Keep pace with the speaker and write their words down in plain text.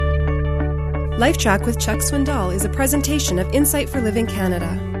LifeTrac with Chuck Swindoll is a presentation of Insight for Living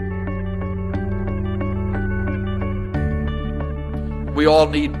Canada. We all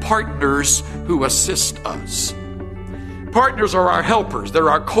need partners who assist us. Partners are our helpers.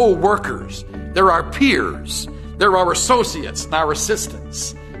 They're our co-workers. They're our peers. They're our associates and our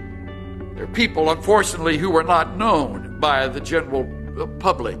assistants. They're people, unfortunately, who are not known by the general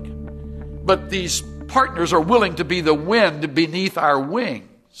public. But these partners are willing to be the wind beneath our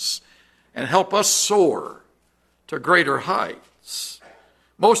wings and help us soar to greater heights.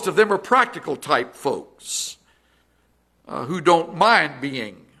 Most of them are practical type folks who don't mind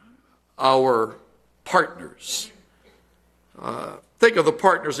being our partners. Think of the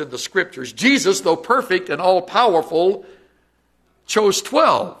partners in the scriptures. Jesus, though perfect and all-powerful, chose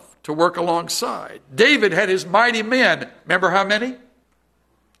 12 to work alongside. David had his mighty men. Remember how many?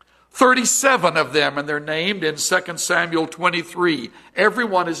 37 of them, and they're named in 2 Samuel 23.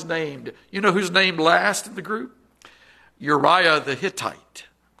 Everyone is named. You know who's named last in the group? Uriah the Hittite,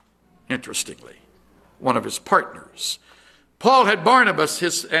 interestingly, one of his partners. Paul had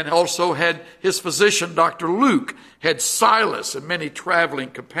Barnabas, and also had his physician, Dr. Luke, had Silas and many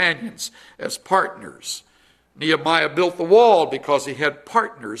traveling companions as partners. Nehemiah built the wall because he had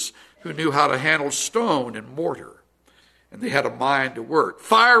partners who knew how to handle stone and mortar, and they had a mind to work.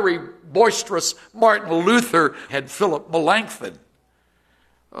 Fiery, boisterous Martin Luther had Philip Melanchthon,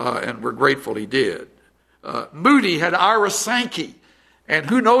 and we're grateful he did. Moody had Ira Sankey, and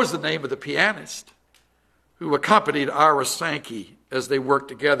who knows the name of the pianist who accompanied Ira Sankey as they worked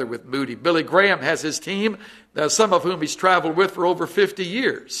together with Moody. Billy Graham has his team, some of whom he's traveled with for over 50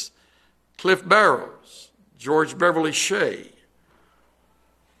 years. Cliff Barrows, George Beverly Shea.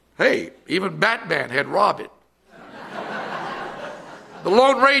 Hey, even Batman had Robin. The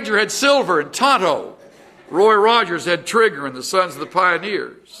Lone Ranger had Silver and Tonto. Roy Rogers had Trigger and the Sons of the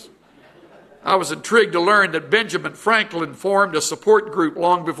Pioneers. I was intrigued to learn that Benjamin Franklin formed a support group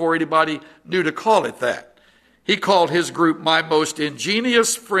long before anybody knew to call it that. He called his group My Most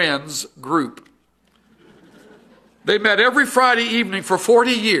Ingenious Friends Group. They met every Friday evening for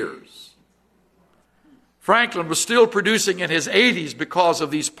 40 years. Franklin was still producing in his 80s because of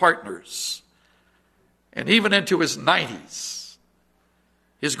these partners, and even into his 90s.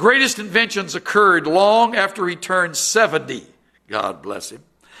 His greatest inventions occurred long after he turned 70. God bless him.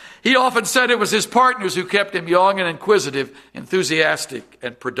 He often said it was his partners who kept him young and inquisitive, enthusiastic,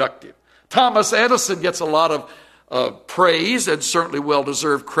 and productive. Thomas Edison gets a lot of praise and certainly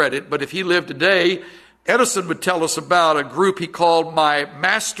well-deserved credit, but if he lived today, Edison would tell us about a group he called My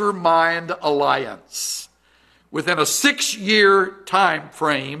Mastermind Alliance. Within a 6-year time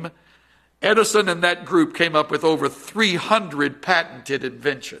frame, Edison and that group came up with over 300 patented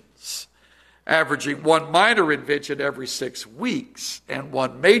inventions, averaging one minor invention every 6 weeks and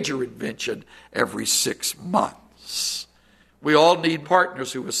one major invention every 6 months. We all need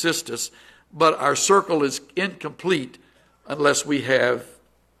partners who assist us, but our circle is incomplete unless we have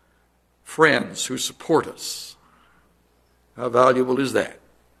friends who support us. How valuable is that?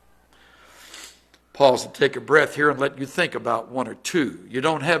 Pause and take a breath here and let you think about one or two. You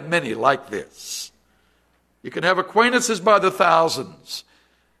don't have many like this. You can have acquaintances by the thousands,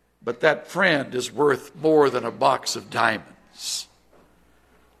 but that friend is worth more than a box of diamonds.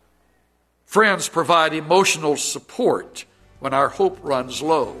 Friends provide emotional support when our hope runs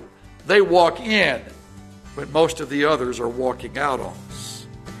low. They walk in when most of the others are walking out on us.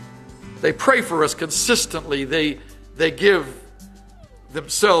 They pray for us consistently. They give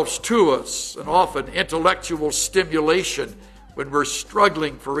themselves to us, and often intellectual stimulation when we're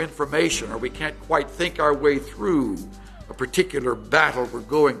struggling for information or we can't quite think our way through a particular battle we're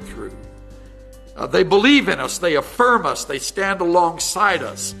going through. They believe in us. They affirm us. They stand alongside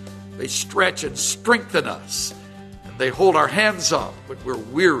us. They stretch and strengthen us. And they hold our hands up when we're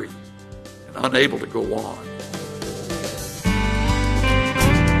weary and unable to go on.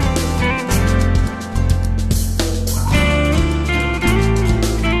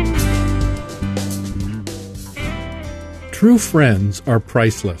 True friends are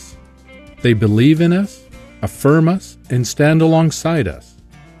priceless. They believe in us, affirm us, and stand alongside us.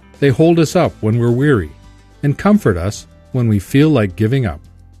 They hold us up when we're weary and comfort us when we feel like giving up.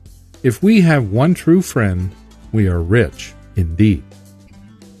 If we have one true friend, we are rich indeed.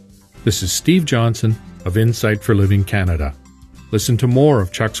 This is Steve Johnson of Insight for Living Canada. Listen to more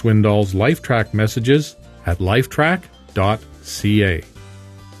of Chuck Swindoll's LifeTrac messages at lifetrac.ca.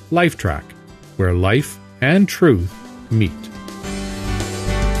 LifeTrac, where life and truth meet.